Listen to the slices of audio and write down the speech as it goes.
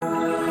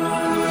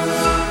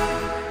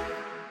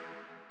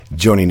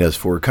Joining us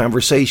for a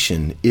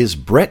conversation is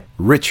Brett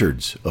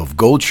Richards of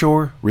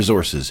Goldshore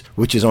Resources,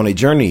 which is on a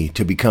journey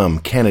to become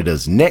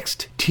Canada's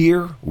next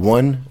Tier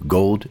 1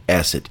 gold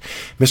asset.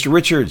 Mr.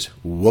 Richards,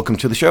 welcome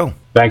to the show.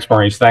 Thanks,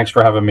 Maurice. Thanks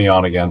for having me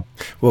on again.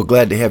 Well,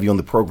 glad to have you on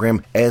the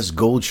program, as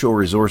Goldshore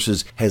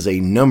Resources has a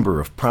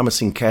number of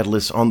promising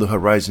catalysts on the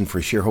horizon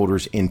for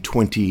shareholders in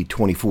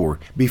 2024.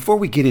 Before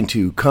we get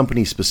into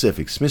company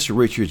specifics, Mr.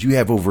 Richards, you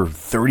have over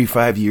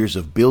 35 years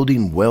of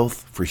building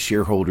wealth for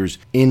shareholders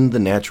in the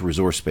natural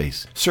resource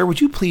space. Sir,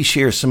 would you please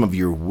share some of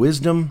your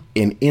wisdom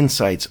and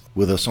insights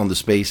with us on the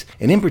space,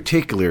 and in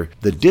particular,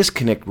 the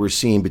disconnect we're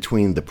seeing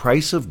between the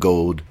price of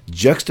gold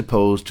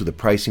juxtaposed to the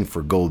pricing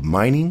for gold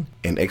mining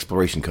and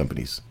exploration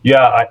companies?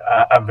 Yeah,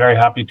 I'm very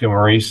happy to,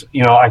 Maurice.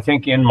 I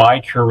think in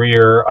my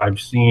career, I've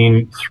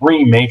seen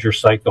three major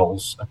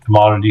cycles,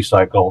 commodity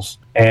cycles,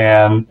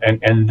 and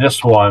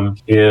this one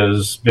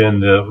has been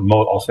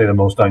the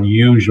most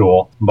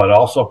unusual, but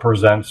also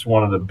presents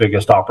one of the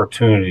biggest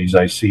opportunities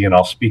I see, and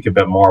I'll speak a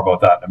bit more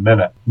about that in a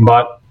minute.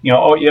 But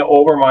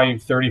over my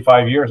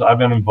 35 years, I've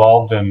been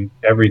involved in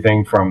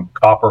everything from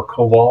copper,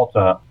 cobalt,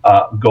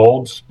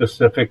 gold,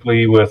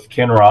 specifically with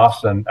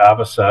Kinross and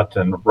Avocet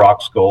and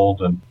Rox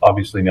Gold, and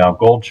obviously now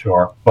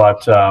Goldshore.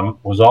 But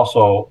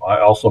I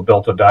also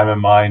built a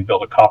diamond mine,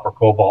 built a copper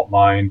cobalt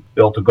mine,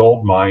 built a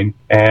gold mine,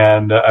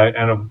 and I've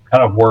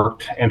kind of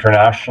worked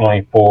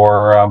internationally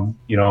for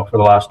the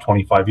last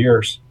 25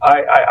 years.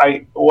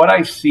 What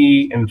I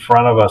see in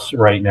front of us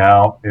right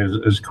now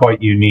is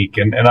quite unique,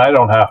 and I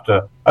don't have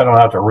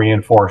to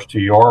reinforce to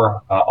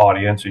your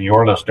audience and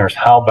your listeners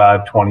how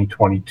bad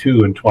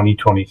 2022 and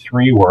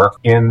 2023 were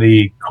in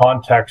the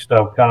context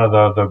of kind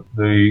of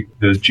the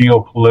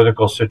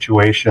geopolitical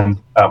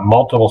situation,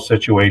 multiple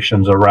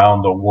situations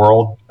around the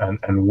world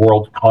and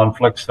world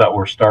conflicts that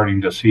we're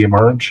starting to see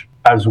emerge,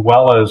 as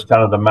well as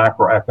kind of the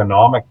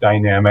macroeconomic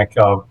dynamic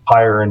of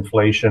higher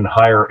inflation,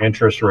 higher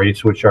interest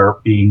rates, which are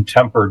being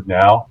tempered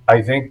now.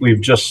 I think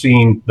we've just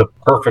seen the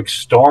perfect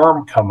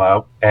storm come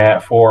out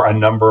for a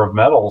number of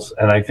metals,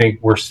 and I think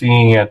we're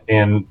seeing it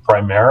in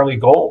primarily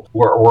gold.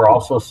 We're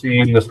also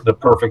seeing the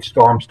perfect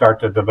storm start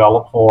to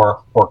develop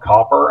for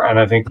copper, and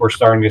I think we're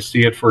starting to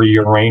see it for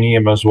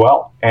uranium as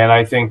well. And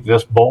I think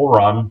this bull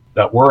run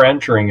that we're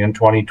entering in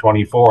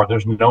 2024,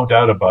 there's no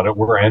doubt about it,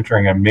 we're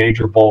entering a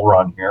major bull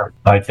run here.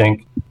 I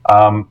think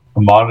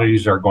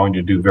commodities are going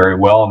to do very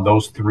well, and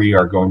those three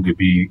are going to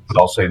be,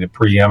 I'll say, the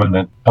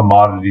preeminent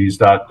commodities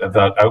that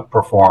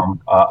outperform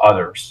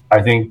others.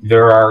 I think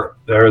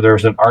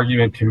there's an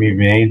argument to be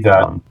made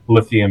that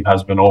lithium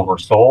has been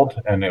oversold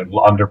and it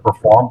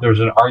underperformed. There's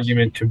an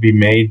argument to be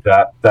made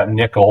that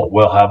nickel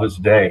will have its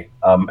day,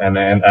 and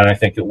I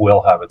think it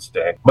will have its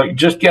day. But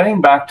just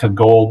getting back to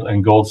gold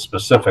and gold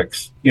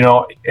specifics, in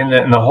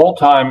the whole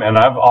time, and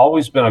I've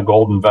always been a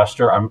gold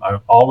investor.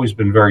 I've always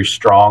been very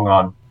strong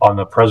on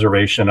the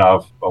preservation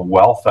of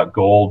wealth that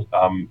gold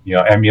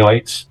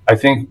emulates. I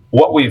think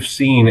what we've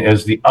seen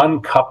is the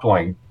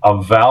uncoupling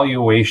of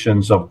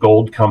valuations of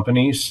gold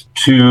companies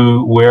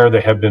to where they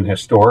have been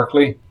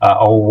historically,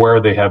 or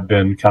where they have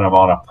been kind of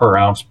on a per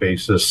ounce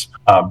basis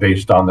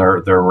based on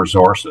their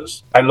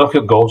resources. I look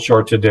at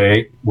Goldshore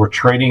today, we're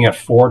trading at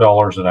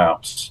 $4 an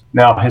ounce.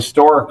 Now,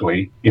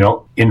 historically,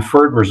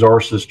 inferred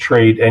resources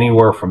trade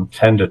anywhere from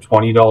 $10 to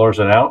 $20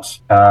 an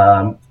ounce,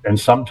 and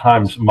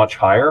sometimes much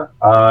higher.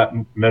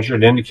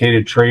 Measured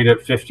indicated trade at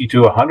 $50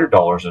 to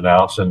 $100 an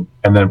ounce, and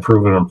then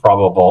proven and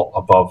probable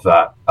above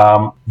that.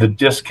 The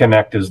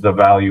disconnect is the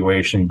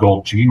valuation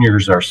gold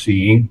juniors have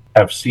seen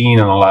in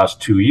the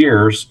last 2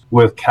 years,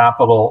 with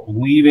capital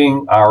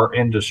leaving our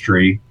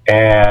industry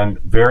and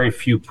very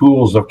few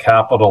pools of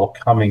capital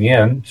coming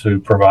in to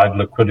provide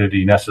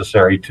liquidity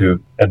necessary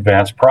to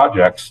advance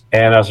projects.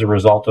 And as a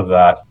result of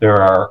that,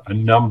 there are a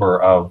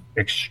number of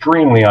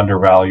extremely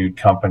undervalued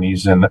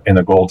companies in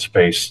the gold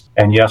space.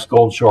 And yes,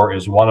 Goldshore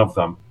is one of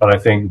them. But I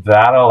think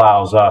that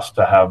allows us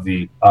to have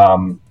the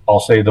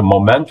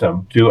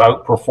momentum to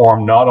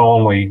outperform not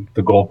only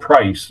the gold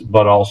price,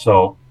 but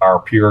also our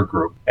peer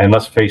group. And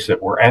let's face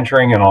it, we're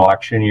entering an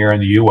election year in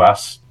the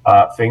U.S.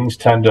 Things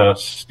tend to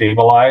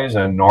stabilize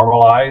and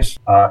normalize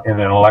in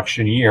an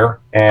election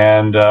year.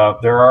 And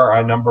there are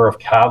a number of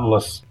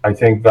catalysts, I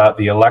think, that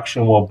the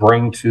election will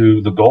bring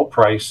to the gold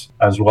price,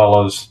 as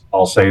well as,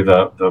 I'll say,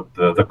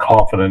 the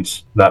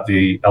confidence that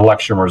the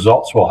election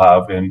results will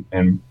have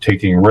in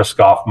taking risk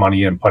off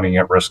money and putting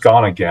it risk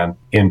on again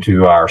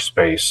into our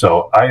space.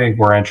 So I think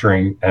we're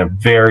entering a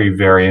very,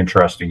 very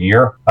interesting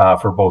year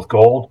for both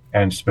gold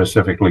and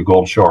specifically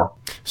Goldshore.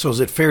 So is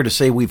it fair to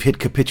say we've hit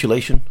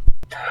capitulation?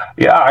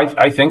 Yeah,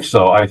 I think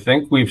so. I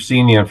think we've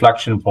seen the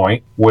inflection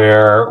point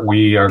where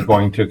we are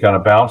going to kind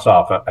of bounce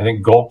off it. I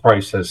think gold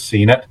price has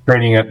seen it,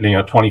 trading at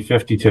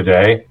 2050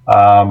 today.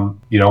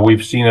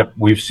 We've seen it.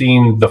 We've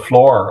seen the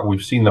floor.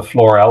 We've seen the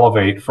floor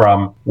elevate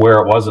from where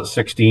it was at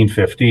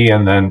 1650,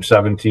 and then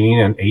 17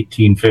 and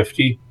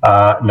 1850,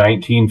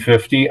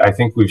 1950. I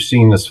think we've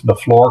seen the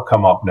floor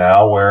come up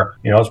now, where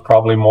it's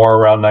probably more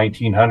around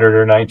 1900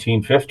 or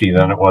 1950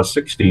 than it was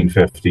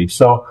 1650.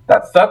 So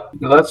that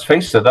let's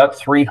face it, that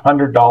 300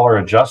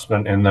 $100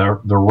 adjustment in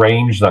the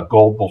range that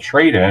gold will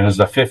trade in is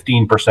a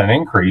 15%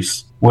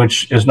 increase,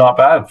 which is not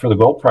bad for the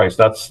gold price.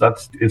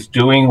 It's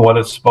doing what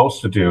it's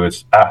supposed to do.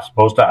 It's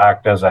supposed to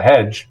act as a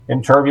hedge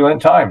in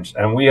turbulent times.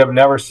 And we have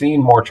never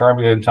seen more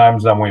turbulent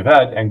times than we've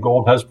had, and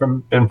gold has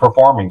been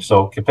performing.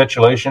 So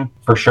capitulation,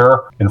 for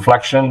sure.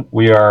 Inflection,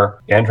 we are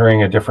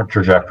entering a different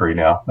trajectory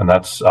now, and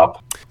that's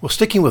up. Well,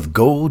 sticking with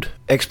gold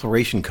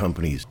exploration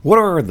companies, what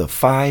are the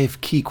 5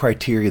 key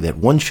criteria that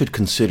one should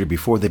consider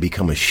before they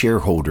become a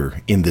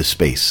shareholder in this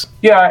space?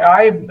 Yeah,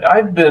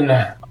 I've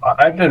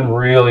been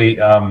really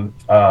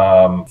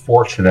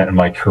fortunate in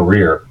my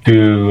career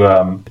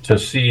to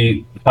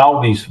see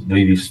how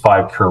these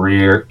 5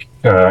 career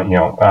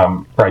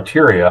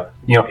criteria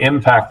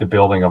impact the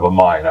building of a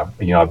mine.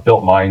 I've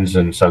built mines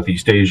in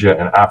Southeast Asia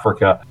and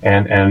Africa,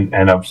 and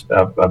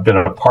I've been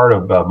a part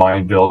of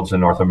mine builds in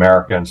North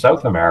America and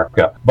South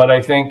America. But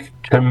I think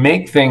to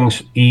make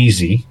things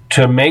easy,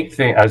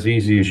 as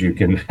easy as you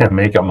can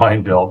make a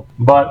mine build,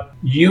 but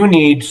you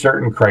need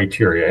certain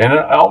criteria, and it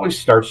always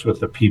starts with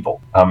the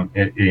people. And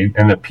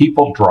the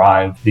people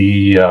drive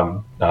the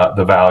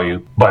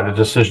value by the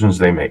decisions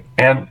they make.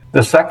 And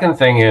the second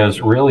thing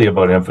is really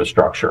about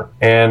infrastructure,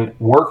 and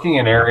working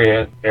in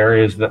areas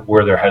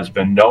where there has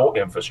been no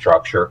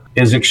infrastructure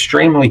is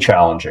extremely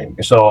challenging.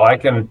 So I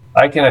can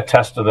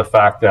attest to the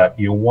fact that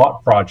you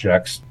want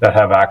projects that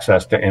have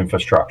access to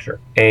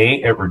infrastructure.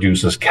 A, it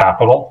reduces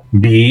capital.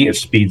 B, it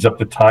speeds up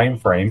the time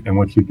frame in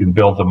which you can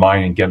build the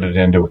mine and get it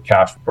into a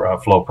cash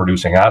flow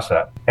producing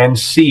asset. And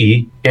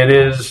C, it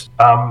is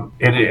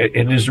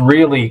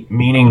really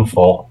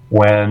meaningful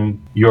when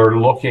you're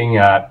looking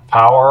at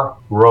power,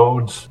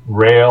 roads,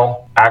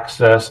 rail,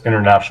 access,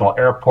 international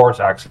airports,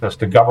 access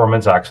to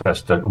governments,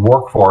 access to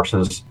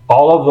workforces.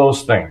 All of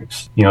those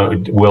things,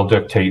 will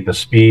dictate the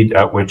speed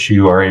at which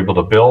you are able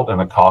to build and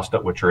the cost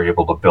at which you're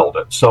able to build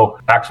it. So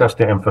access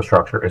to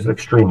infrastructure is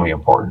extremely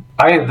important.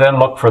 I then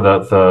look for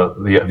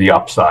the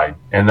upside,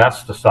 and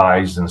that's the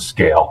size and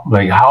scale.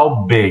 Like,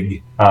 how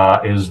big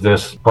is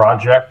this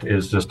project?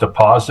 Is this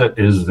deposit?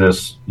 Is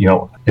this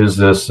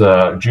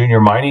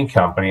junior mining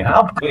company?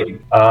 How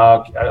big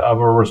of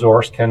a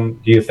resource do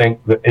you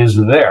think that is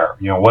there?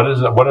 What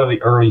are the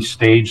early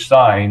stage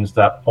signs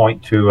that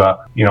point to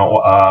a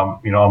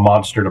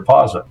monster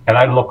deposit? And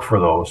I look for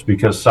those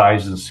because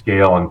size and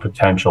scale and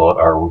potential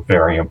are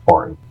very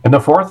important. And the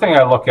fourth thing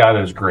I look at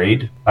is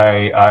grade.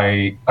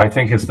 I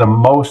think it's the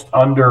most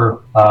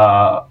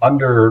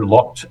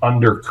underlooked,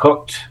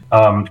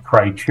 undercooked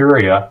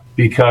criteria,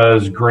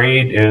 because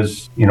grade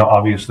is,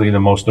 obviously the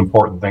most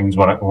important things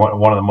one of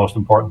the most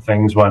important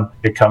things when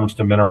it comes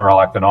to mineral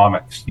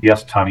economics.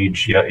 Yes,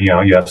 tonnage,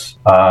 yes,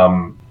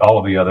 all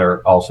of the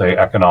other, I'll say,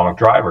 economic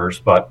drivers,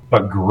 but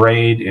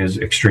grade is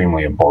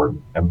extremely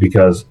important, and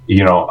because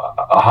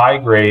high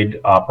grade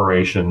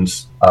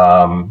operations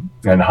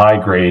and high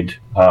grade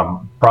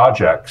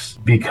projects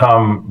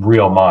become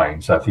real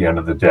mines at the end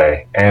of the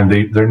day, and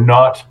they're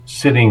not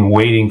sitting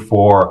waiting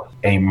for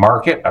a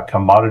market, a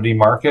commodity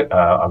market,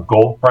 a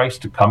gold price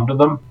to come to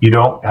them. You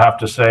don't have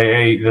to say,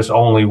 hey, this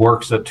only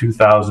works at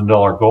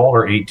 $2,000 gold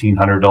or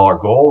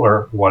 $1,800 gold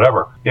or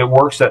whatever. It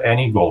works at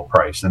any gold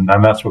price, and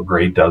that's what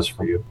grade does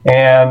for you.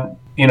 And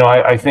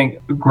I think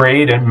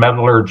grade and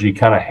metallurgy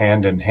kind of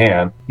hand in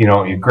hand.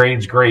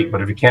 Grade's great,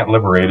 but if you can't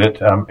liberate it,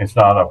 it's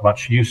not of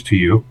much use to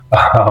you.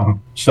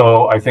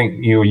 So I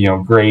think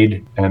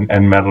grade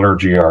and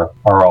metallurgy are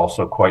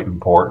also quite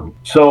important.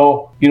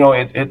 So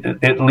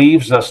it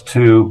leaves us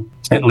to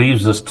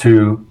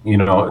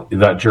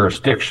that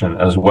jurisdiction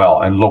as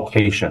well, and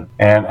location.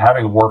 And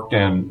having worked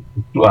in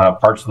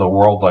parts of the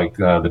world like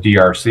the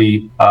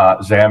DRC,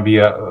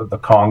 Zambia, the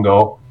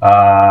Congo,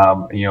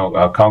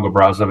 Congo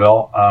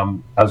Brazzaville,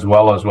 as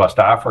well as West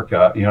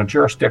Africa,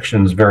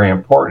 jurisdiction is very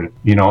important,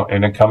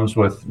 and it comes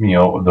with,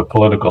 the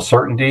political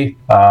certainty.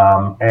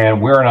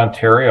 And we're in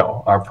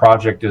Ontario. Our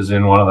project is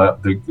in one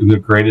of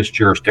the greatest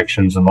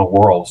jurisdictions in the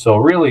world. So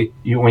really,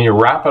 when you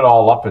wrap it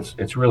all up,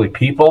 it's really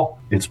people,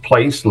 it's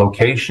place,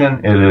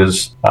 location, it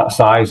is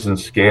size and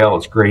scale,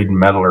 it's grade and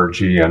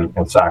metallurgy, and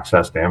it's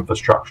access to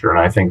infrastructure. And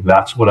I think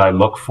that's what I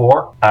look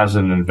for as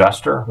an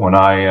investor when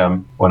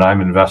I'm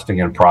investing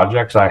in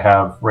projects. I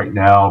have right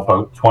now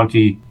about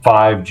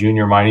 25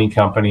 junior mining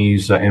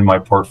companies in my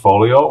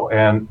portfolio,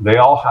 and they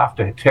all have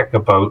to tick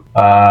about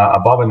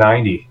above a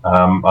 90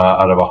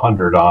 out of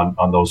 100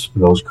 on those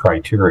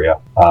criteria.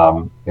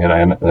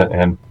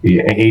 And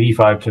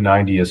 85 to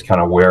 90 is kind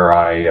of where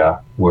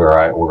I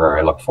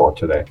look for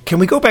today. Can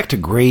we go back to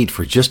grade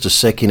for just a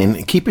second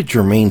and keep it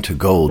germane to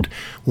gold?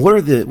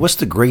 What's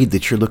the grade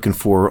that you're looking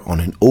for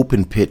on an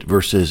open pit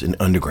versus an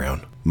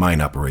underground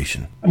mine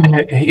operation?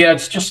 Yeah,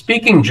 it's just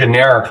speaking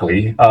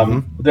generically.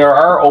 There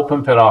are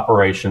open pit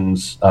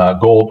operations,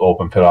 gold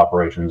open pit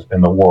operations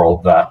in the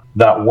world that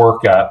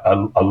work at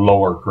a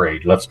lower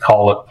grade. Let's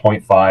call it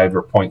 0.5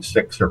 or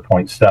 0.6 or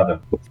 0.7.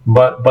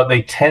 But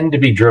they tend to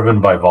be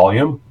driven by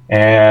volume.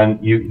 And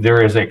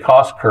there is a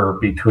cost curve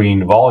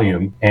between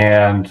volume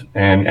and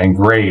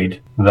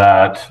grade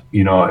that,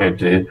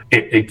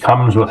 it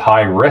comes with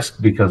high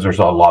risk because there's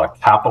a lot of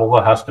capital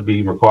that has to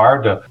be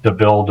required to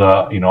build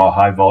a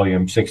high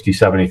volume 60,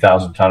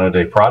 70,000 ton a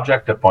day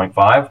project at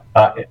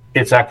 0.5.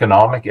 It's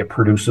economic. It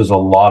produces a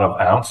lot of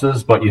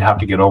ounces, but you have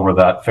to get over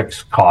that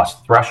fixed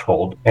cost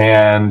threshold,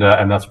 and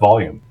that's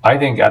volume. I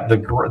think at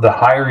the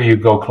higher you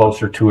go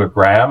closer to a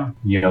gram,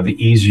 the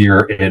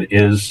easier it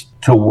is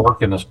to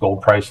work in this gold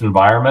price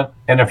environment.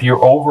 And if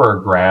you're over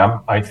a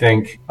gram, I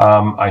think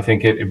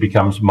it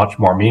becomes much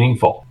more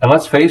meaningful. And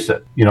let's face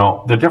it,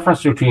 the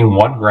difference between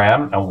 1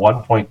 gram and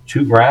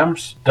 1.2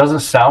 grams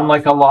doesn't sound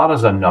like a lot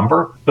as a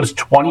number, but it's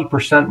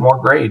 20% more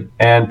grade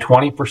and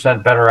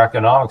 20% better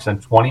economics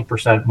and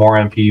 20% more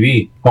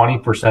NPV,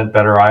 20%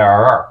 better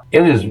IRR.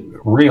 It is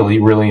really,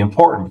 really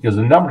important because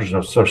the numbers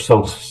are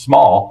so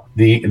small.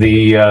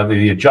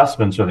 The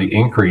adjustments or the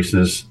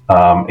increases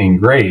in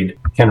grade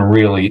can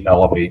really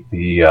elevate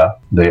the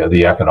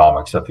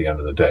economics at the end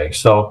of the day.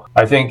 So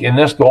I think in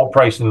this gold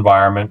price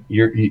environment,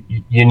 you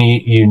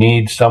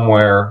need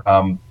somewhere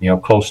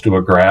close to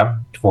a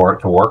gram for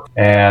it to work,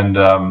 and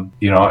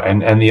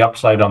the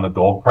upside on the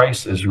gold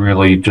price is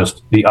really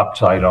just the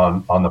upside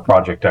on the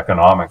project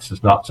economics.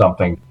 Is not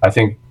something I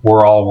think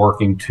we're all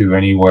working to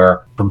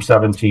anywhere from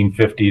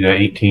 1750 to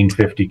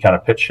 1850 kind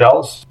of pit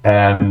shells,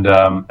 and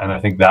I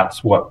think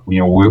that's what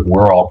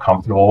we're all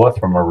comfortable with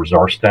from a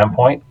resource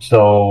standpoint.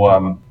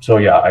 So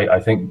yeah, I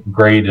think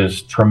grade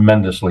is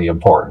tremendously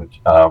important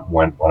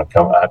when it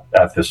comes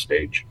at this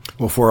stage.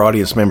 Well, for our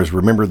audience members,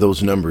 remember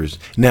those numbers.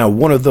 Now,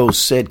 one of those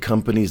said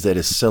companies that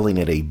is selling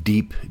at a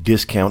deep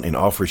discount and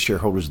offers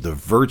shareholders the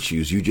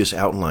virtues you just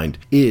outlined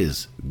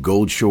is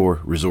Goldshore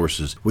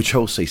Resources, which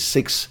hosts a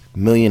 6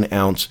 million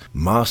ounce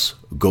Moss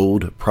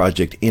Gold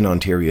project in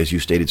Ontario, as you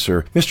stated,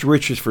 sir. Mr.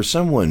 Richards, for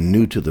someone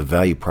new to the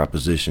value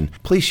proposition,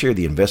 please share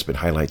the investment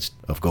highlights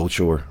of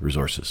Goldshore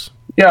Resources.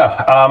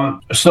 Yeah,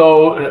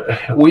 so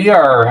we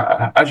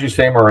are, as you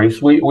say,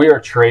 Maurice, we are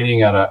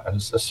trading at a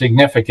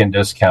significant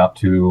discount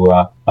to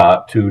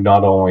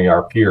not only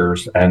our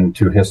peers and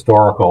to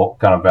historical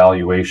kind of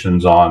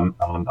valuations on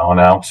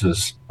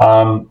ounces.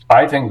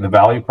 I think the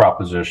value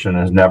proposition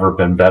has never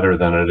been better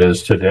than it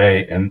is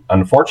today. And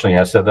unfortunately,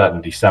 I said that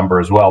in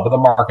December as well, but the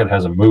market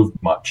hasn't moved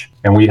much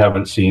and we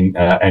haven't seen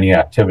any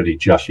activity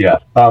just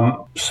yet.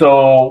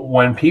 So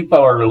when people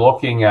are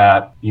looking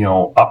at,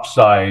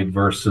 upside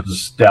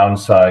versus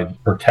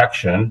downside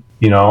protection,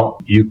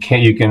 you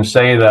can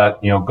say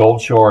that,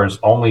 Goldshore is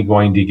only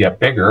going to get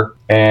bigger,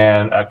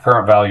 and at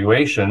current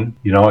valuation,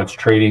 it's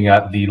trading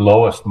at the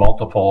lowest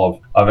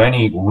multiple of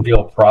any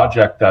real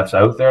project that's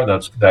out there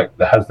that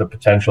has the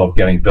potential of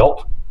getting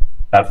built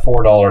at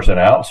 $4 an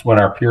ounce, when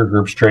our peer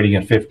group's trading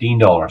at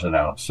 $15 an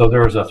ounce. So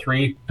there's a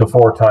 3 to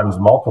 4 times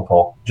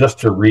multiple just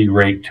to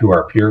re-rate to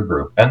our peer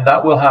group. And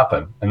that will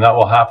happen. And that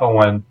will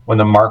happen when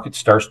the market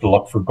starts to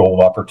look for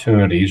gold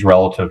opportunities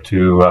relative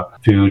to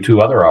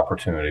other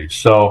opportunities.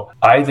 So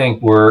I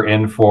think we're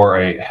in for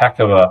a heck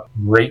of a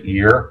great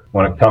year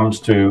when it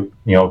comes to,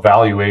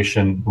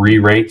 valuation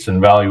re-rates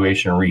and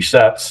valuation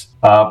resets.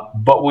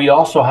 But we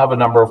also have a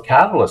number of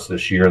catalysts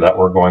this year that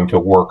we're going to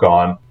work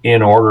on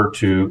in order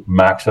to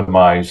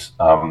maximize,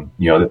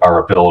 our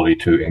ability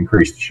to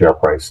increase the share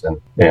price. And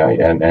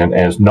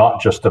it's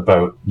not just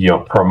about,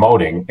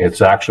 promoting,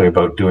 it's actually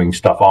about doing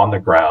stuff on the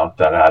ground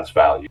that adds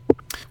value.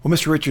 Well,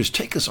 Mr. Richards,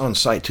 take us on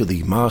site to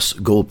the Moss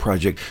Gold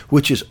Project,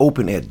 which is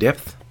open at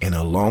depth and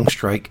a long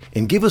strike,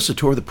 and give us a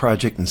tour of the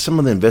project and some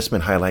of the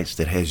investment highlights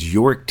that has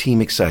your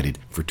team excited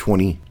for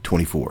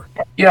 2024.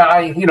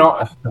 Yeah,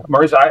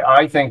 Maurice,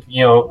 I think,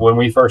 when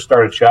we first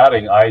started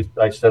chatting,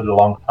 I said a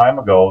long time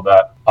ago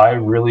that I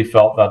really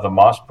felt that the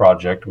Moss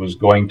project was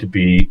going to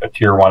be a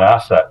tier 1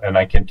 asset. And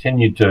I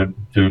continued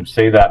to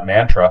say that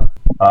mantra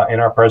in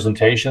our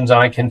presentations, and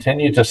I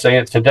continue to say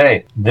it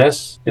today.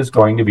 This is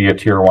going to be a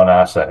tier 1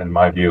 asset in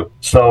my view.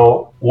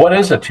 So what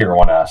is a tier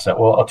 1 asset?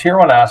 Well, a tier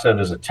 1 asset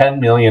is a 10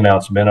 million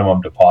ounce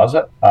minimum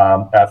deposit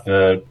at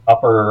the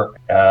upper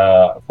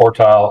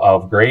quartile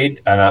of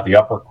grade and at the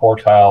upper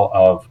quartile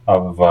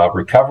of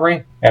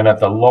recovery, and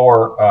at the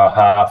lower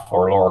half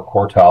or lower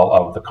quartile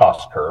of the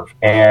cost curve,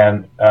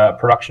 and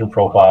production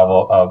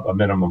profile of a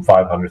minimum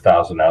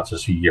 500,000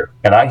 ounces a year.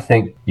 And I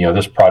think,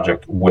 this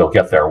project will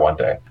get there one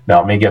day.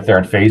 Now, it may get there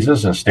in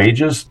phases and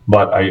stages,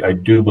 but I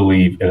do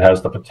believe it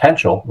has the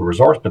potential, the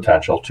resource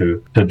potential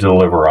to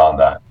deliver on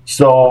that.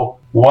 So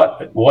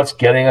what's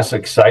getting us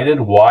excited?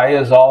 Why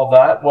is all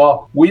that?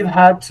 Well, we've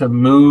had to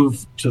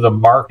move to the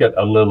market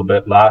a little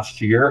bit last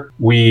year.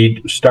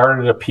 We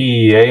started a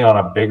PEA on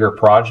a bigger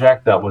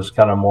project that was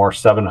kind of more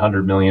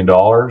 $700 million.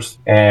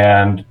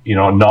 And,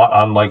 not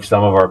unlike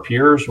some of our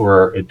peers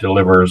where it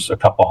delivers a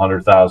couple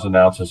 100,000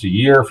 ounces a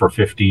year for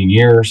 15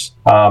 years.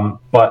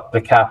 But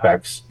the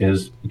CapEx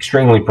is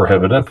extremely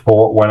prohibitive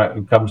for when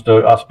it comes to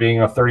us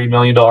being a $30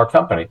 million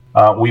company.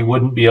 We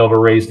wouldn't be able to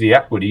raise the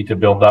equity to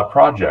build that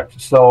project.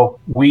 So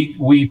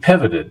we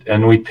pivoted,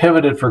 and we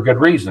pivoted for good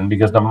reason,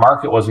 because the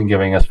market wasn't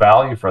giving us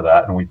value for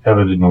that. And we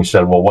pivoted and we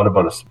said, well, what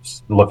about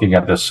looking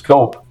at this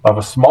scope of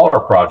a smaller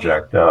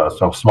project,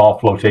 so small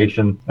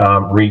flotation,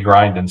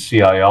 regrind and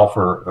CIL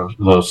for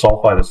the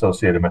sulfide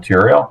associated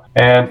material,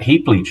 and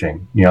heap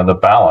leaching, the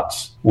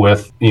balance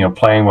with,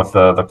 playing with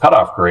the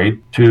cutoff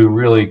grade to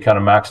really kind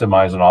of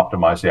maximize and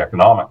optimize the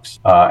economics.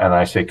 And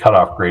I say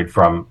cutoff grade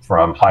from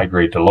high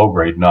grade to low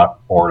grade, not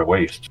ore to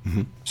waste.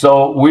 Mm-hmm.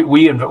 So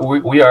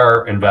we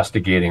are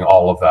investigating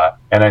all of that,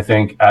 and I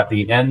think at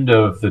the end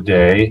of the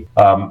day,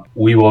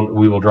 we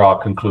will draw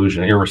a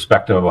conclusion,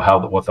 irrespective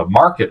of what the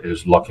market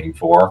is looking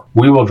for.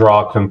 We will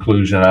draw a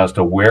conclusion as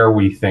to where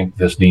we think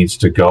this needs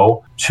to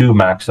go to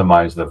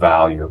maximize the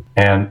value.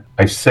 And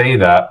I say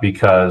that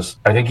because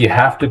I think you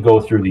have to go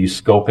through these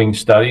scoping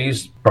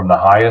studies from the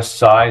highest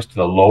size to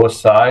the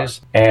lowest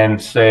size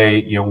and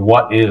say,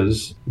 what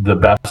is the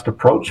best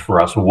approach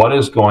for us? What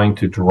is going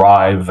to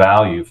drive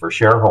value for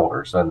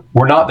shareholders? And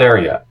we're not there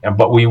yet,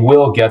 but we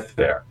will get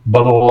there.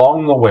 But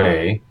along the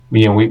way,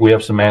 we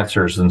have some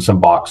answers and some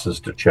boxes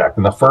to check.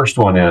 And the first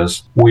one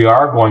is we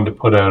are going to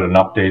put out an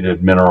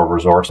updated mineral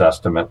resource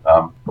estimate,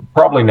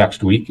 probably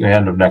next week,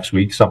 end of next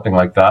week, something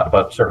like that,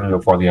 but certainly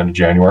before the end of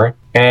January.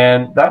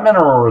 And that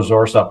mineral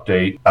resource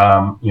update,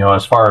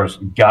 as far as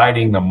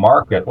guiding the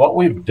market, what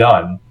we've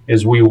done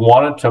is we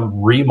wanted to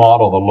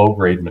remodel the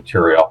low-grade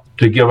material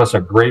to give us a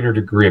greater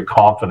degree of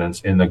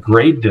confidence in the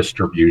grade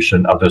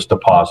distribution of this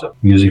deposit.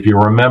 Because if you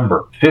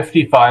remember,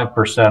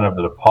 55% of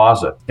the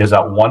deposit is at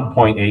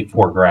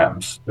 1.84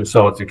 grams.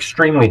 So it's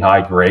extremely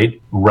high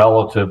grade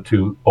relative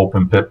to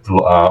open pit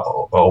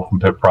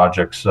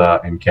projects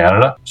in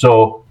Canada.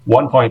 So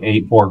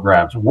 1.84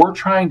 grams. We're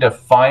trying to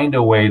find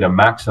a way to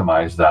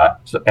maximize that.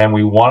 And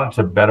we wanted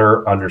to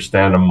better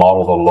understand and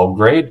model the low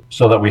grade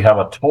so that we have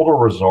a total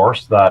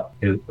resource that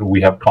we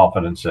have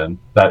confidence in,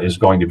 that is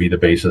going to be the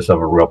basis of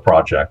a real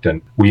project.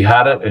 And we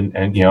had it,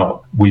 and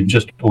we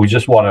just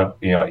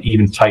want to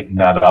even tighten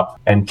that up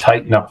and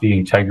tighten up the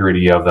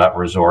integrity of that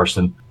resource.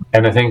 And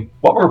I think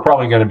what we're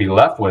probably going to be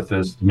left with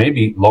is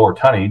maybe lower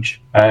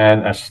tonnage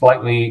and a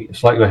slightly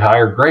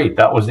higher grade.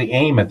 That was the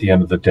aim at the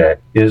end of the day,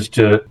 is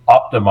to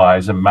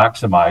optimize and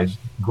maximize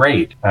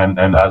grade. And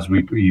as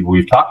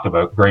we've talked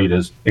about, grade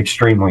is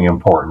extremely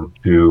important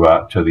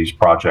to these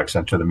projects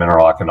and to the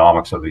mineral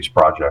economics of these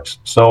projects.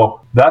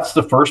 So that's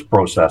the first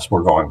process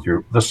we're going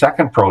through. The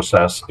second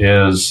process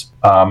is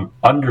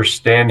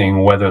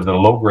understanding whether the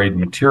low-grade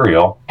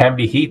material can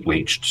be heat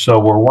leached. So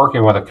we're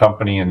working with a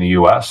company in the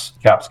U.S.,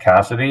 Caps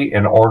Cassidy,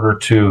 in order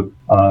to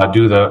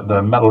do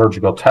the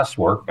metallurgical test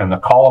work and the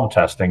column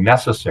testing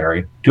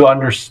necessary to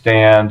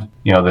understand,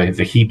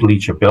 the heap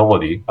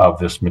leachability of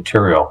this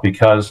material.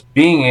 Because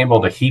being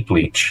able to heap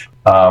leach,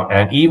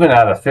 and even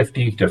at a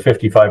 50 to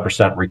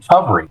 55%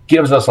 recovery,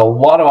 gives us a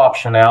lot of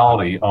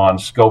optionality on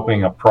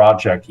scoping a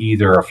project,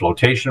 either a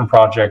flotation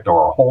project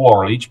or a whole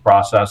ore leach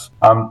process.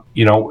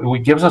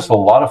 It gives us a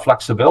lot of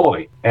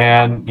flexibility.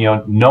 And,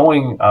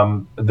 knowing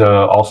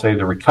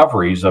the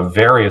recoveries of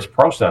various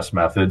process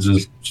methods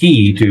is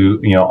key to,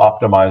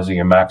 optimizing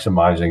and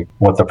maximizing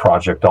what the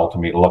project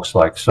ultimately looks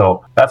like.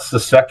 So that's the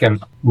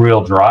second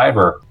real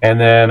driver. And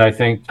then I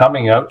think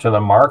coming out to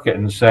the market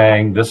and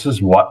saying, this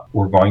is what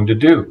we're going to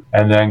do.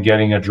 And then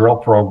getting a drill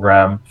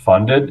program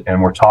funded.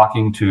 And we're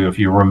talking to, if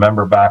you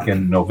remember back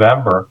in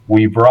November,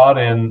 we brought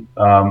in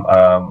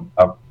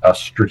a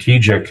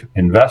strategic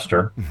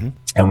investor. Mm-hmm.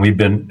 And we've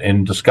been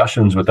in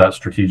discussions with that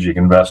strategic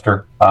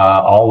investor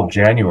all of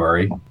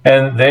January.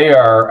 And they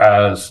are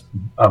as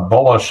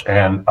bullish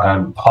and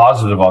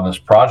positive on this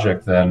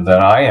project than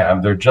I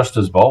am. They're just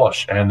as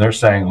bullish. And they're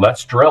saying,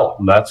 let's drill.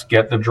 Let's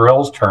get the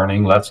drills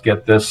turning. Let's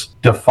get this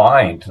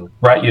defined.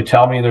 Right? You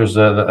tell me there's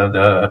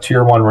a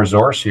tier one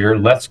resource here.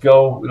 Let's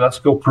go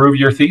prove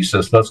your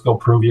thesis. Let's go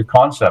prove your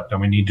concept. And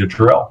we need to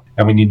drill.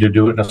 And we need to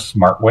do it in a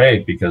smart way,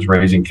 because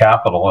raising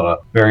capital at a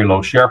very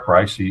low share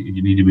price,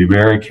 you need to be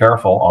very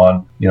careful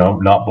on,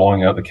 not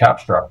blowing out the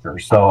cap structure.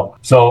 So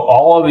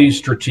all of these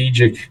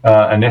strategic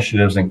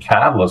initiatives and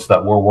catalysts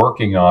that we're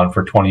working on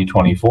for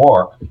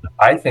 2024,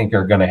 I think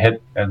are going to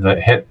hit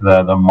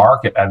the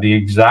market at the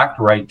exact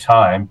right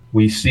time.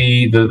 We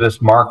see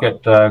this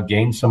market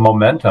gain some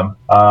momentum,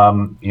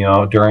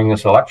 during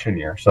this election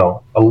year.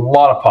 So a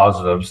lot of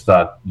positives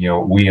that,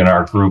 we in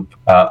our group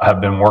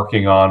have been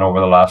working on over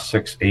the last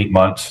 6-8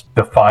 months,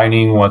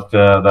 defining what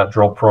that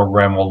drill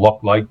program will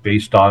look like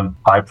based on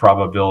high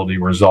probability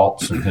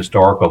results and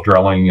historical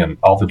drilling and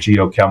all the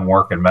geochem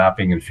work and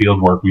mapping and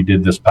field work we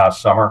did this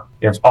past summer.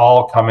 It's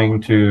all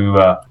coming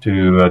to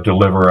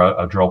deliver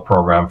a drill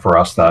program for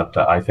us that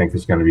I think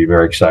is going to be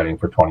very exciting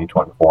for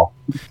 2024.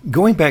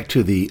 Going back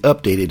to the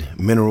updated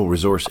mineral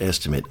resource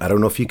estimate, I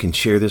don't know if you can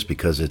share this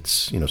because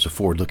it's a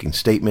forward-looking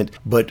statement,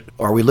 but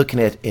are we looking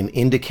at an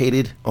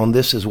indicated on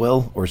this as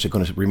well, or is it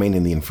going to remain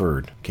in the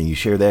inferred? Can you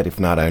share that? If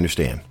not, I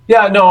understand.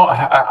 Yeah, no,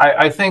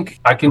 I think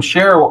I can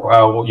share,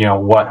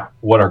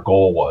 what our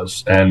goal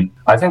was. And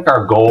I think think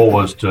our goal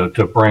was to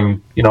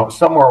bring,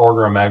 somewhere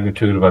order of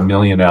magnitude of 1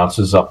 million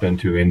ounces up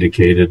into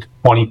indicated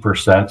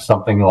 20%,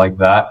 something like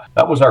that.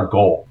 That was our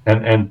goal.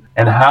 And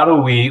how do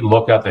we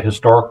look at the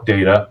historic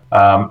data?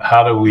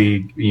 How do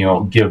we,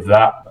 give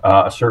that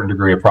a certain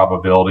degree of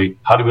probability?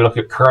 How do we look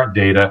at current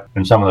data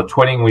and some of the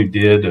twinning we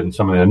did and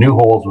some of the new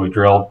holes we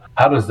drilled?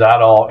 How does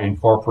that all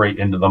incorporate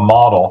into the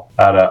model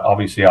at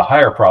obviously a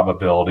higher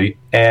probability?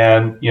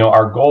 And,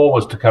 our goal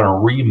was to kind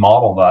of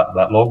remodel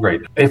that low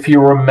grade. If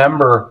you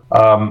remember,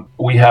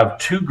 we have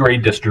 2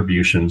 grade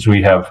distributions.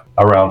 We have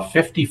around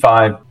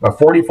 55 or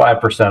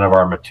 45% of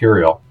our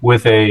material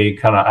with a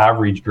kind of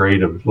average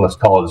grade of, let's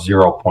call it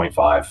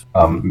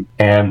 0.5.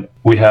 And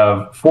we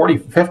have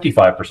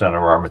 55% of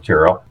our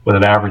material with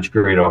an average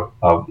grade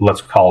of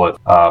let's call it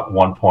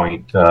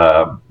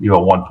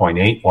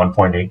 1.8,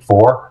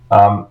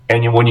 1.84.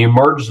 And when you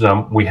merge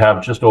them, we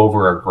have just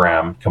over a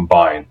gram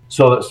combined.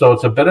 So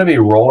it's a bit of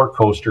a roller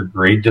coaster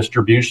grade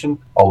distribution,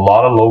 a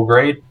lot of low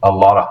grade, a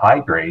lot of high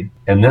grade.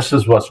 And this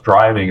is what's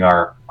driving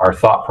our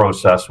thought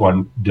process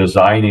when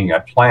designing a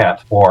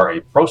plant or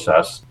a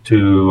process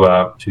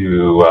to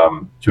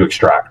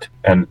extract.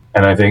 And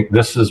I think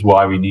this is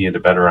why we needed a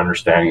better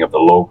understanding of the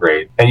low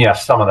grade. And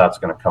yes, some of that's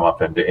going to come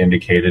up into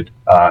indicated.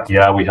 We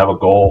have a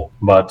goal,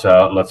 but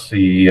let's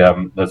see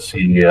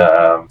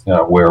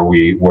where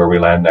we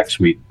land next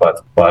week.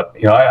 But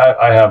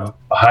I have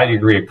a high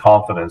degree of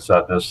confidence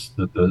that this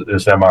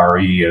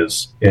MRE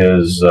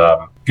is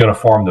going to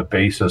form the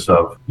basis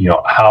of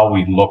how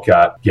we look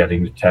at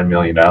getting to 10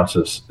 million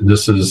ounces.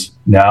 This is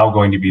now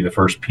going to be the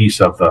first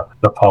piece of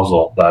the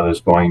puzzle that is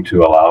going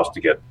to allow us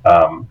to get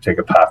take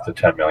a path to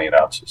 10 million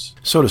ounces.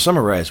 So to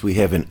summarize, we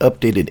have an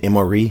updated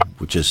MRE,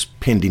 which is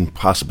pending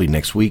possibly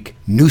next week,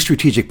 new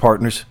strategic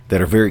partners that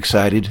are very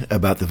excited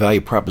about the value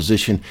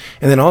proposition,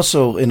 and then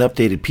also an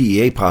updated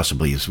PEA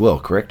possibly as well,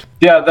 correct?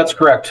 Yeah, that's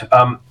correct.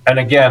 And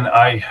again,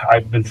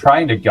 I've been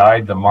trying to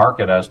guide the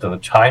market as to the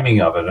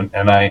timing of it,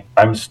 and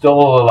I'm still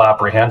a little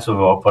apprehensive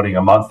about putting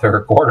a month or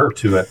a quarter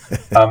to it,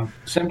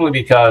 simply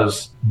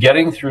because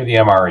getting through the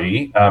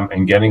MRE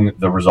and getting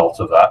the results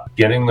of that,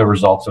 getting the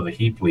results of the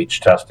heap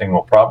leach testing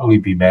will probably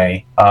be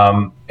May.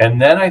 And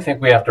then I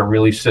think we have to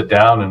really sit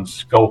down and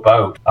scope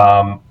out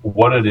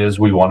what it is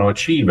we want to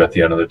achieve at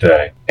the end of the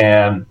day.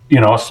 And,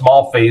 a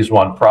small phase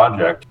 1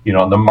 project,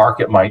 the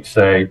market might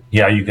say,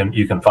 yeah, you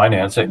can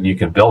finance it and you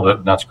can build it,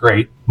 and that's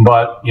great.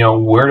 But,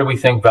 where do we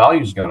think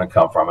value is going to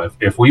come from?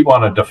 If we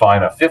want to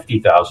define a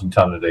 50,000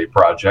 ton a day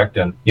project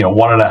and,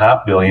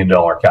 $1.5 billion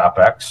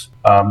capex,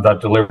 that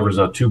delivers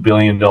a $2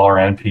 billion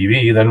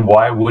NPV, then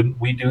why wouldn't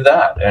we do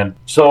that? And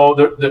so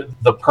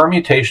the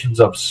permutations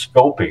of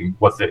scoping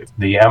what the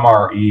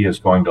MRE is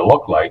going to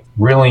look like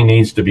really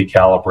needs to be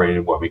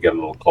calibrated when we get a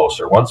little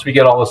closer. Once we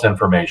get all this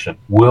information,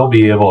 we'll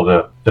be able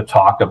to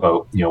talk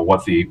about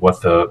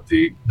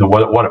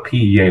what a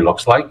PEA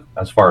looks like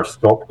as far as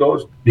scope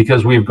goes,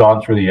 because we've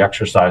gone through the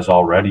exercise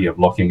already of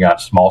looking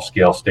at small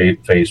scale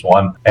state phase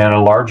 1 and a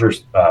larger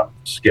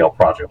scale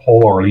project,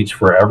 whole ore leach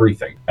for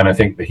everything. And I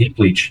think the heap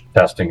leach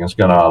testing is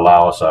going to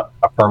allow us a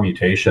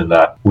permutation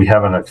that we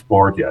haven't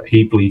explored yet: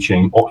 heap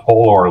leaching,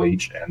 whole ore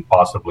leach, and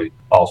possibly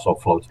also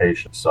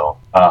flotation. So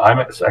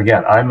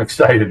I'm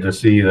excited to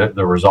see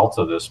the results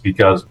of this,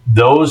 because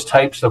those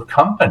types of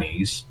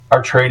companies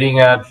are trading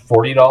at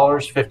 $40,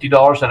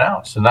 $50 an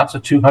ounce. And that's a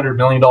 $200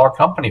 million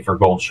company for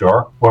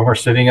Goldshore when we're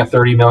sitting at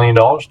 $30 million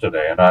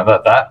today. And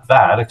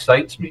that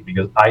excites me,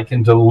 because I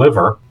can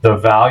deliver the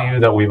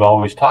value that we've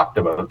always talked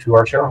about to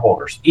our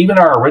shareholders. Even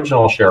our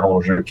original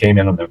shareholders who came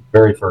in on the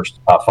very first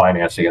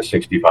financing at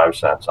 65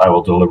 cents, I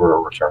will deliver a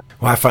return.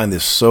 Well, I find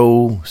this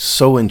so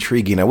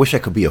intriguing. I wish I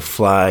could be a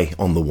fly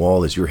on the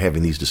wall as you're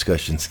having these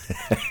discussions.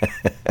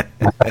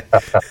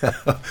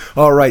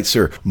 All right,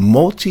 sir.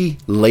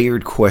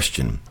 Multi-layered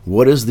question.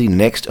 What is the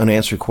next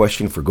unanswered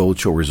question for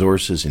Goldshore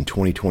Resources in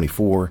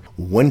 2024?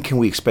 When can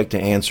we expect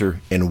to answer,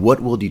 and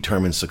what will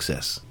determine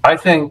success? I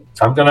think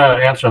I'm going to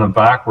answer them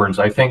backwards.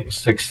 I think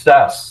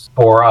success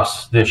for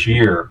us this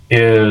year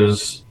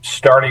is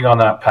starting on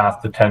that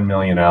path to 10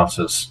 million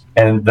ounces.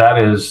 And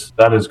that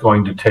is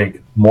going to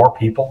take more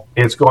people.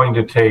 It's going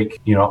to take,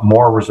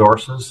 more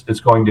resources. It's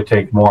going to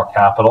take more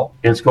capital.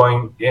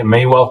 It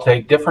may well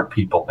take different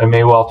people. It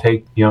may well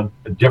take,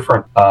 a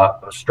different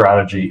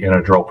strategy in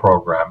a drill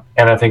program.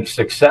 And I think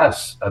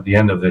success at the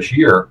end of this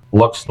year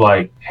looks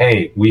like,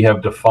 hey, we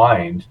have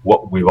defined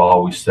what we've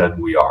always said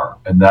we are.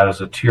 And that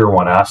is a tier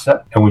 1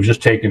 asset. And we've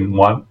just taken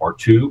 1 or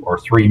 2 or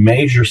 3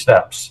 major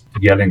steps to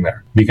getting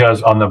there.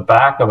 Because on the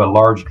back of a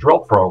large drill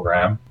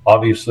program,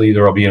 obviously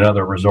there will be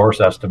another resource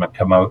estimate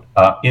come out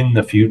in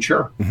the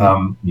future,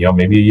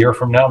 maybe a year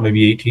from now,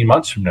 maybe 18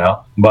 months from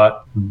now.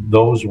 But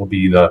those will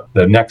be the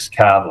next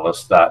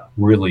catalysts that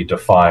really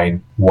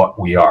define what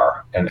we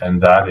are.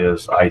 And that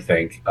is, I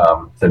think,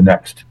 the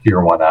next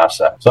tier 1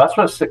 asset. So that's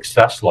what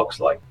success looks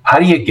like. How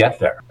do you get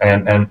there?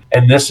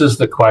 And this is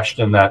the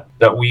question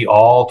that we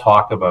all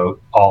talk about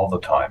all the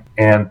time.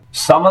 And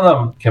some of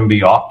them can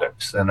be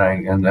optics,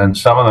 and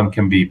some of them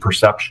can be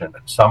perception,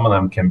 and some of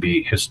them can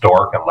be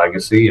historic and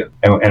legacy.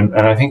 And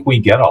I think we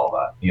get all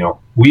that.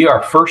 we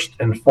are first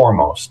and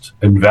foremost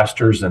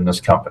investors in this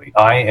company.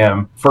 I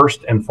am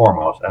first and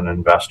foremost an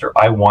investor.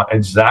 I want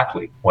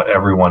exactly what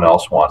everyone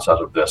else wants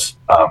out of this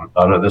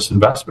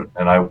investment,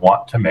 and I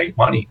want to make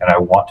money, and I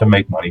want to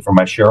make money for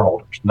my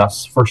shareholders. And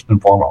that's first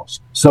and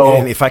foremost. So,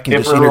 and if I can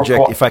just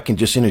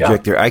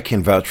interject there, I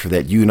can vouch for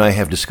that. You and I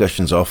have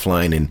discussions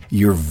offline, and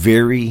you're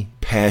very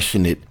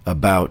passionate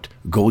about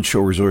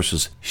Goldshore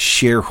Resources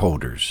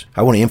shareholders.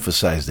 I want to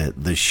emphasize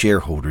that, the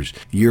shareholders.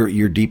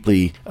 You're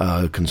deeply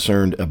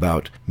concerned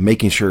about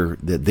making sure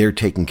that they're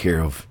taken care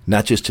of,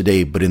 not just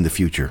today, but in the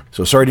future.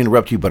 So sorry to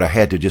interrupt you, but I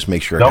had to just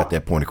make sure I got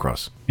that point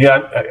across.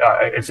 Yeah,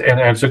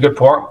 it's a good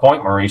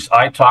point, Maurice.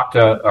 I talk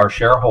to our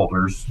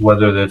shareholders,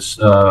 whether it's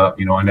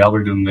an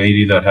elderly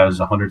lady that has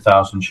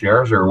 100,000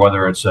 shares, or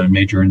whether it's a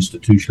major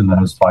institution that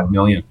has 5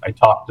 million. I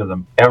talk to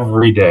them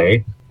every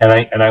day.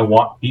 And I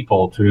want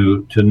people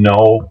to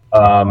know,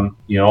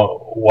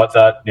 what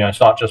that, it's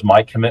not just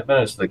my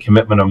commitment, it's the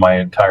commitment of my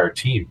entire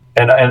team.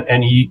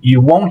 And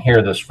you won't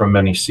hear this from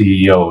many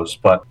CEOs,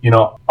 but,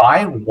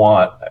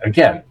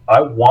 I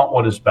want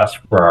what is best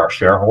for our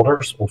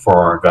shareholders, for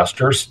our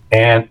investors.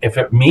 And if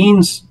it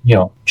means,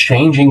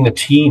 changing the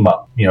team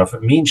up, if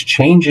it means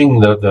changing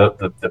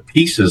the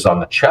pieces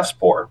on the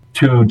chessboard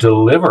to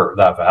deliver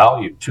that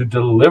value, to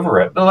deliver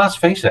it. But let's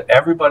face it,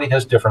 everybody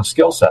has different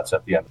skill sets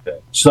at the end of the day.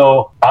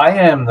 So I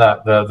am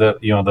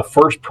the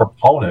first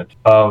proponent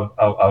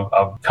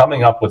of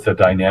coming up with a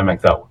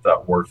dynamic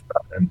that works.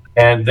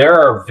 And there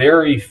are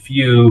very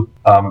few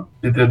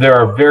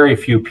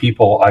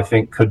people, I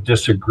think, could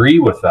disagree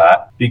with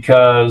that,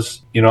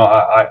 because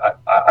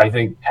I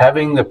think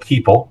having the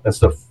people, that's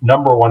the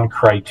number one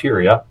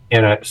criteria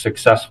in a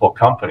successful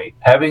company.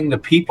 Having the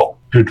people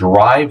to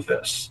drive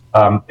this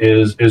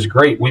is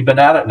great. We've been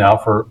at it now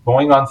for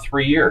going on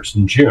 3 years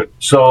in June.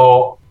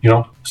 So,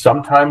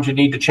 sometimes you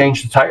need to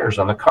change the tires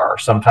on the car.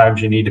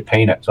 Sometimes you need to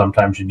paint it.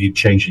 Sometimes you need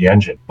to change the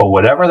engine. But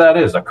whatever that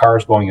is, the car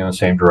is going in the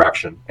same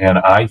direction. And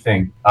I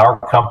think our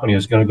company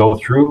is going to go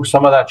through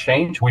some of that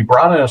change. We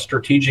brought in a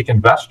strategic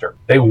investor.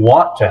 They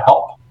want to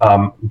help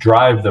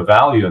drive the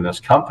value in this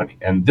company.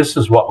 And this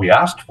is what we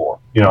asked for.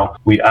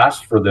 We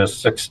asked for this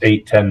 6,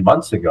 8, 10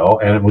 months ago,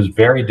 and it was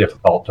very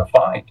difficult to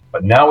find.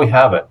 But now we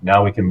have it.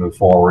 Now we can move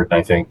forward. And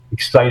I think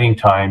exciting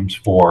times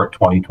for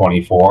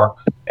 2024.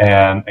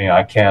 And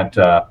I can't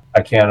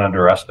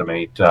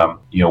underestimate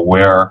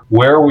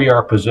where we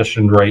are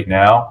positioned right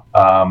now.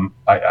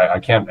 I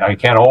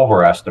can't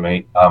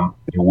overestimate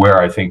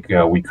where I think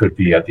we could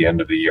be at the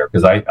end of the year,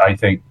 because I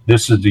think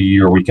this is the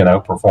year we can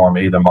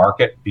outperform the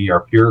market, be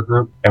our peer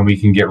group, and we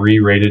can get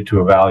re-rated to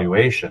a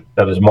valuation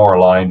that is more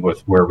aligned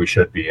with where we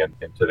should be in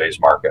today's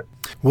market.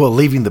 Well,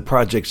 leaving the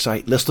project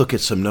site, let's look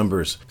at some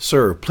numbers.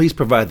 Sir, please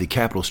provide the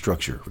capital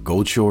structure for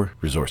Goldshore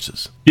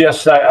Resources.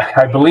 Yes,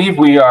 I believe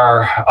we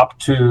are up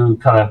to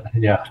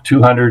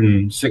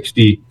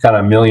 260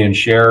 million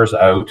shares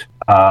out.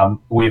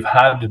 We've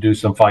had to do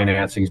some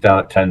financings down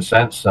at 10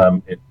 cents.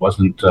 It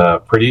wasn't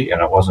pretty,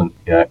 and it wasn't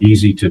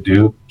easy to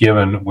do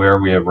given where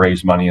we have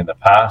raised money in the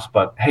past.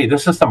 But hey,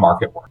 this is the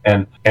market work,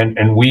 and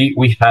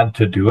we had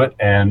to do it,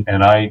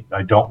 and I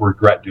don't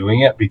regret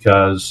doing it,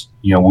 because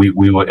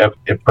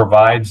it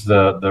provides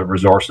the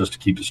resources to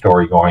keep the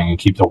story going and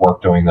keep the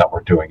work doing that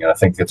we're doing. And I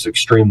think it's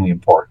extremely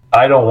important.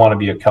 I don't want to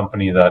be a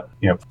company that,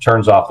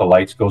 turns off the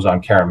lights, goes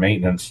on care and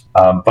maintenance.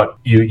 But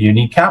you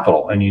need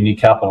capital, and you need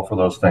capital for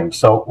those things.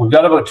 So we've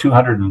got about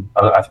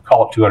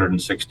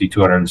 260,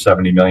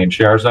 270 million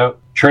shares out,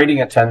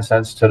 trading at 10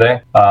 cents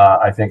today.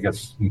 I think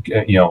it's,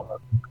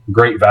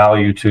 great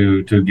value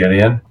to get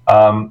in.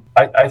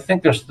 I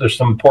think there's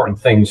some important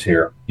things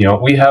here.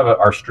 We have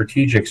our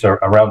strategics are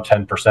around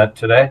 10%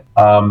 today.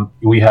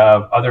 We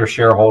have other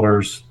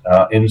shareholders,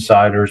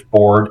 insiders,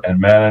 board, and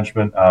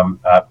management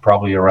at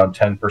probably around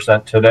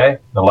 10% today,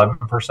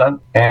 11%.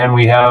 And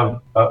we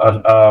have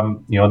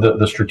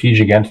the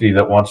strategic entity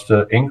that wants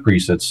to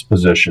increase its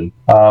position.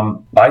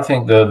 I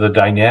think the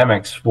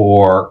dynamics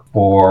for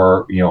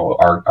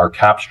our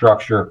cap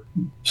structure,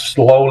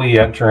 slowly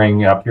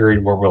entering a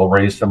period where we'll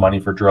raise some money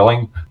for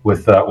drilling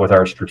with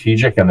our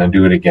strategic, and then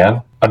do it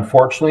again.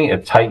 Unfortunately,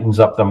 it tightens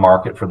up the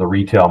market for the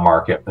retail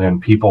market,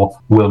 and people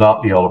will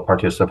not be able to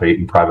participate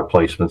in private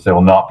placements. They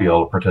will not be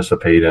able to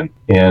participate in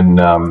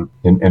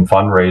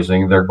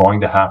fundraising. They're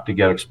going to have to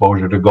get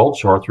exposure to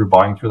Goldshore through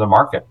buying through the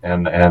market,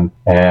 and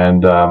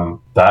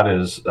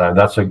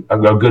that's a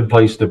good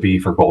place to be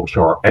for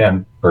Goldshore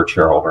and for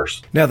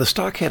shareholders. Now, the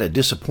stock had a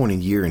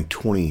disappointing year in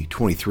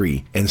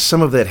 2023, and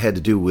some of that had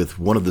to do with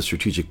one of the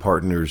strategic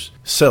partners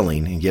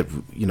selling. And yet,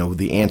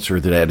 the answer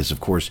to that is, of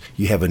course,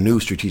 you have a new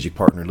strategic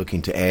partner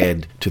looking to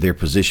add to their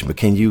position. But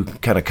can you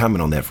kind of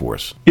comment on that for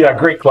us? Yeah,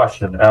 great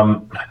question.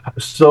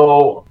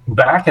 So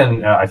back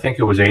in, I think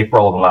it was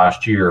April of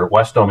last year,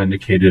 Wesdome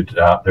indicated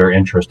their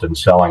interest in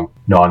selling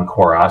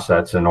non-core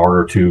assets in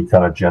order to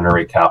kind of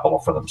generate capital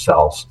for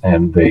themselves.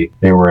 And they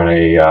were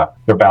in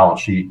their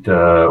balance sheet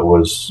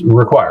was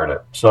required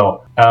it.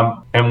 So,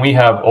 and we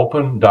have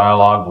open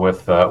dialogue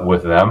with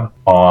them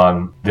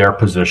on their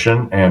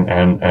position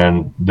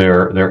and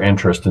their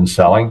interest in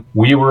selling.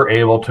 We were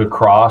able to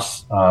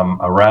cross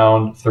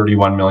around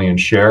 36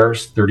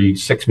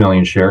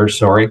 million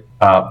shares,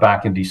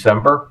 back in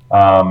December.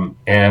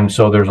 And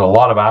so there's a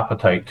lot of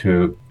appetite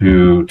to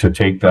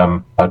take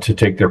them to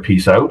take their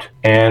piece out.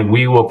 And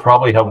we will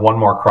probably have one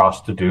more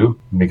cross to do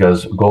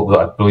because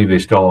I believe they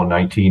still own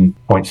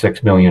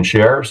 19.6 million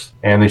shares,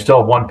 and they still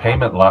have one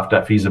payment left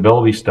at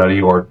feasibility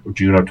study or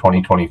June of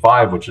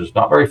 2025, which is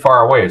not very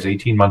far away. It's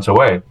 18 months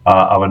away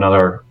of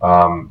another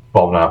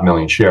 12.5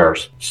 million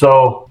shares.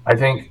 So I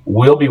think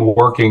we'll be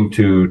working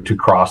to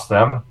cross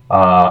them.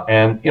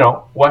 And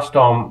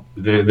Wesdome,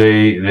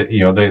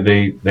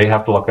 they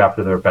have to look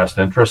after their best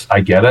interests.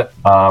 I get it.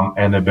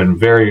 And they've been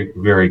very,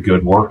 very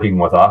good working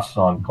with us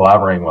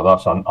collaborating with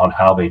us on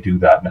how they do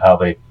that and how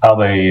they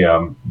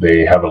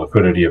have a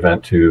liquidity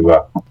event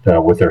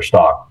with their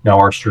stock. Now,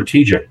 our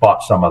strategic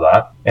bought some of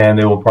that, and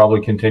they will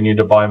probably continue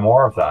to buy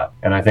more of that.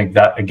 And I think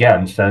that,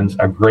 again, sends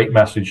a great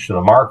message to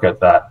the market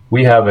that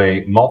we have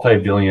a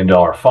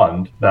multi-billion-dollar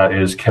fund that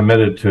is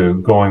committed to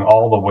going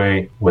all the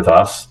way with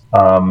us,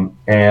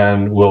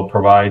 and will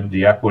provide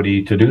the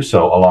equity to do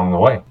so along the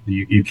way.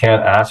 You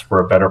can't ask for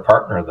a better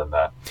partner than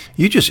that.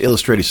 You just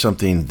illustrated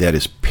something that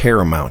is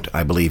paramount,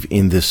 I believe,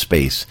 in this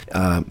space,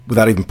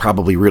 without even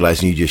probably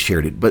realizing you just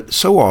shared it. But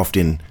so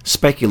often,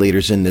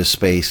 speculators in this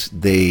space,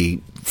 they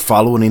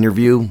follow an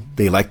interview,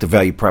 they like the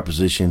value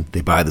proposition,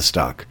 they buy the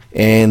stock,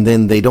 and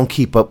then they don't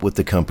keep up with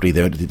the company.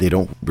 They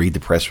don't read the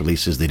press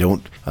releases, they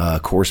don't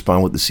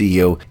correspond with the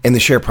CEO, and the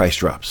share price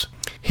drops.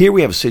 Here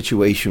we have a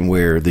situation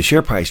where the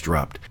share price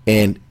dropped,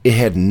 and it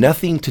had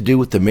nothing to do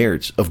with the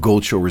merits of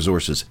Goldshore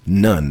Resources.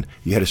 None.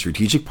 You had a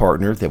strategic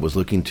partner that was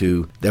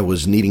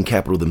needing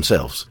capital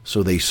themselves.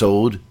 So they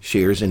sold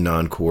shares in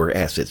non-core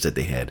assets that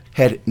they had.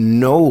 There's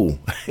no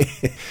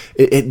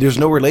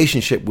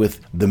relationship with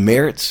the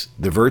merits,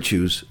 the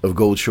virtues of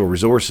Goldshore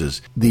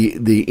Resources.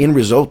 The end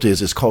result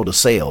is it's called a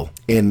sale.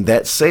 And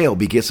that sale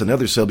begets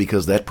another sale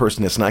because that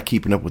person that's not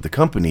keeping up with the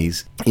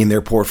companies in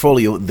their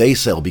portfolio, they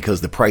sell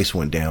because the price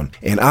went down.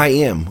 And I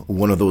am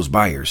one of those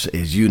buyers,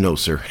 as you know,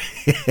 sir.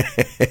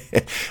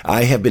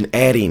 I have been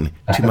adding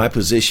to my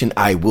position.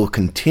 I will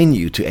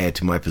continue to add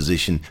to my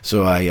position.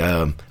 So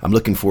I'm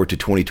looking forward to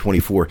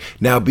 2024.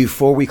 Now,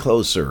 before we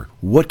close, sir,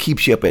 what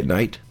keeps you up at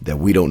night that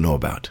we don't know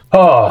about?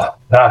 Oh,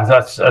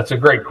 that's a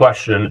great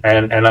question,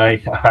 and I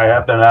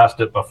have been asked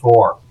it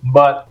before.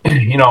 But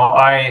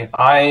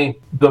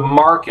the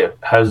market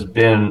has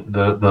been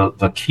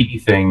the key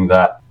thing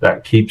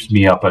that keeps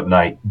me up at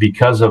night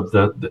because of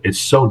it's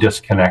so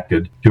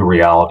disconnected to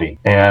reality.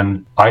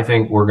 And I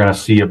think we're going to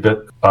see a bit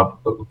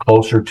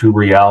closer to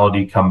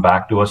reality come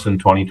back to us in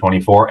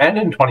 2024 and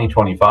in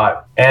 2025.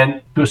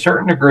 And to a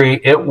certain degree,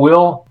 it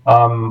will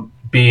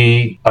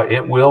be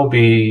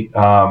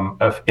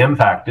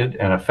impacted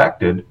and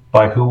affected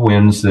by who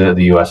wins the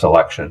U.S.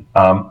 election.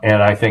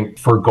 And I think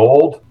for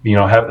gold,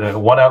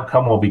 one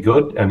outcome will be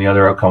good and the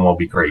other outcome will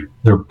be great.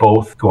 They're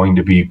both going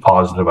to be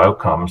positive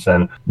outcomes,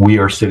 and we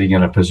are sitting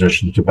in a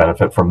position to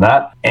benefit from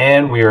that.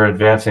 And we are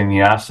advancing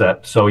the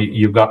asset. So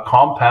you've got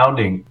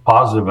compounding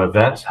positive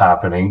events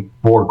happening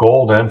for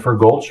gold and for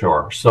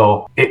Goldshore.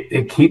 So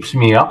it keeps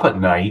me up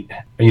at night,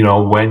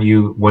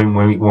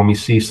 when we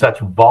see such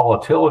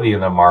volatility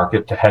in the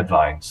market to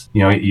headlines.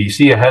 You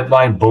see a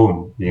headline,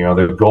 boom,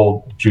 the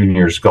gold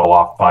juniors go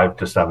off 5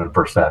 to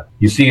 7%.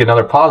 You see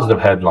another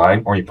positive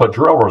headline, or you put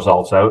drill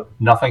results out,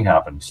 nothing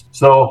happens.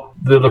 So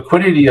the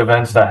liquidity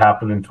events that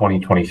happened in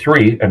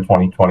 2023 and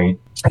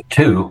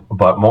 2022,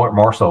 but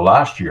more so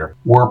last year,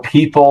 were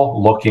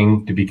people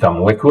looking to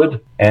become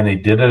liquid, and they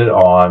did it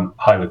on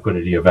high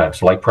liquidity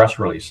events like press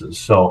releases.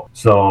 So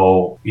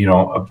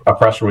a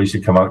press release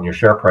would come out and your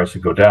share price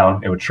would go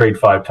down. It would trade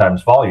 5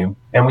 times volume,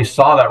 and we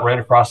saw that right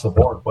across the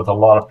board with a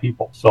lot of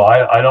people. So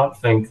I don't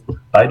think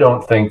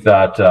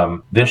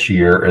that this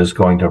year is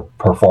going to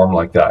perform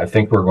like that. I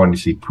think we're going to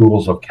see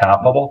pools of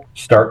capital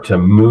start to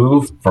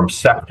move from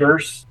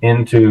sectors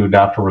into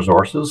natural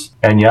resources,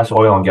 and yes,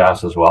 oil and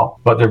gas as well.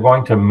 But they're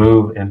going to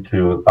move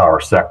into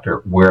our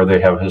sector where they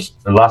have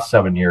the last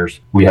 7 years,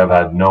 we have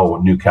had no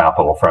new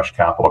capital, fresh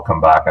capital come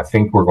back. I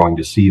think we're going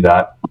to see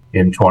that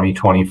in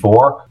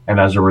 2024. And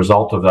as a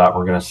result of that,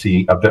 we're going to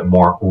see a bit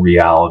more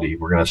reality.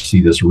 We're going to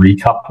see this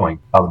recoupling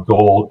of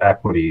gold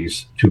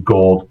equities to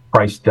gold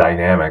price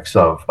dynamics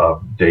of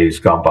days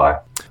gone by.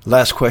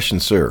 Last question,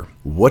 sir.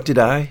 What did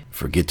I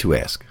forget to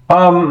ask?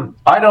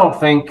 I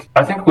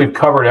think we've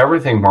covered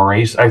everything,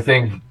 Maurice. I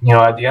think,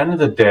 at the end of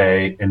the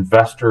day,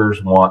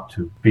 investors want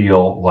to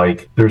feel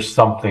like there's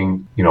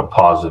something,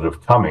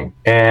 positive coming.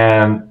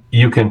 And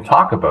you can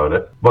talk about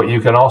it, but you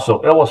can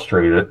also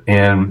illustrate it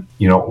in,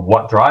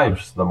 what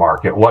drives the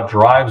market, what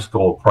drives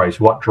gold price,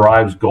 what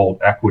drives gold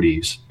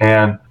equities.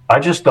 And I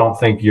just don't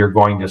think you're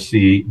going to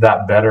see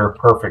that better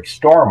perfect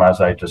storm,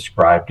 as I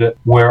described it,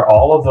 where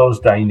all of those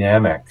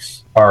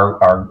dynamics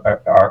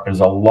is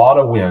a lot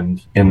of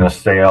wind in the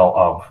sail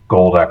of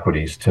gold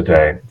equities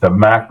today. The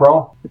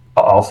macro,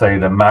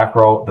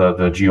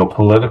 the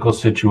geopolitical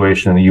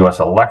situation in the U.S.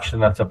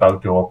 election that's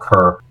about to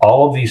occur,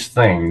 all of these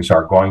things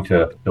are going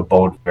to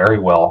bode very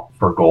well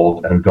for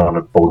gold and going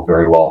to bode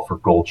very well for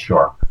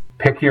Goldshore.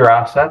 Pick your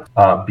asset,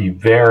 be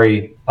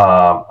very,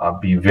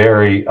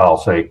 I'll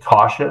say,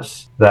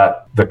 cautious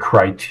that the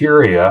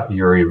criteria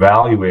you're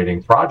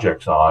evaluating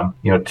projects on,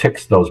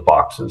 ticks those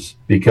boxes,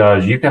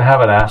 because you can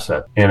have an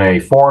asset in a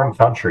foreign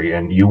country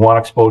and you want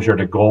exposure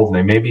to gold and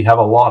they maybe have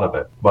a lot of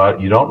it, but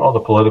you don't know the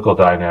political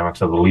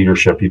dynamics of the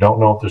leadership. You don't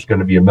know if there's going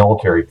to be a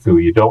military coup.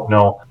 You don't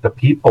know the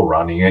people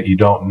running it. You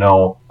don't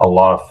know a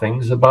lot of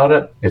things about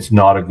it. It's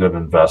not a good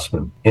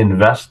investment.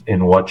 Invest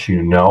in what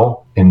you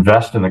know.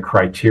 Invest in the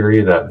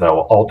criteria that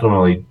will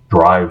ultimately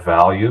drive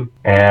value.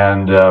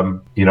 And,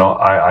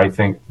 I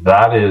think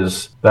that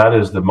is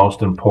the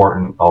most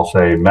important, I'll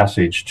say,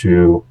 message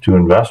to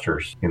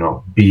investors.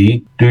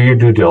 Do your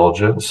due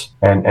diligence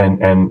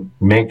and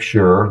make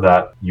sure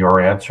that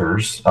your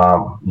answers,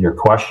 your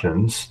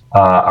questions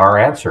are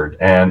answered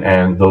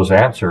and those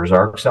answers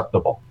are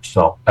acceptable.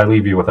 So I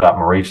leave you with that,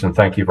 Maurice, and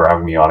thank you for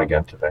having me on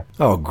again today.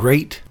 Oh,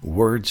 great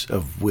words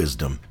of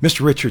wisdom.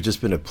 Mr. Richards, it's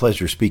been a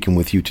pleasure speaking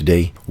with you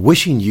today.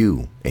 Wishing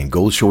you and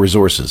Goldshore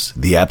Resources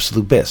the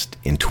absolute best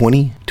in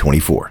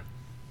 2024.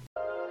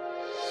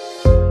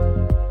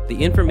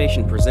 The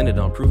information presented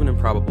on Proven and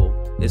Probable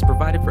is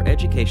provided for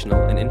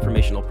educational and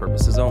informational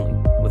purposes only,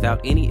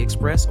 without any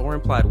express or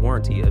implied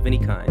warranty of any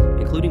kind,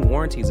 including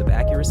warranties of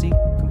accuracy,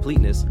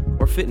 completeness,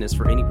 or fitness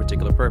for any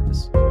particular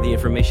purpose. The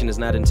information is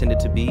not intended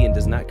to be and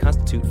does not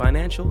constitute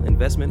financial,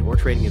 investment, or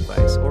trading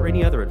advice, or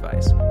any other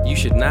advice. You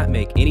should not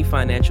make any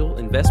financial,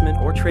 investment,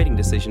 or trading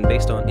decision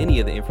based on any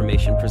of the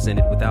information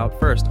presented without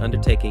first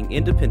undertaking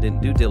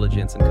independent due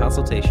diligence and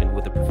consultation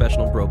with a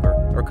professional broker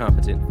or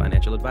competent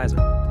financial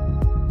advisor.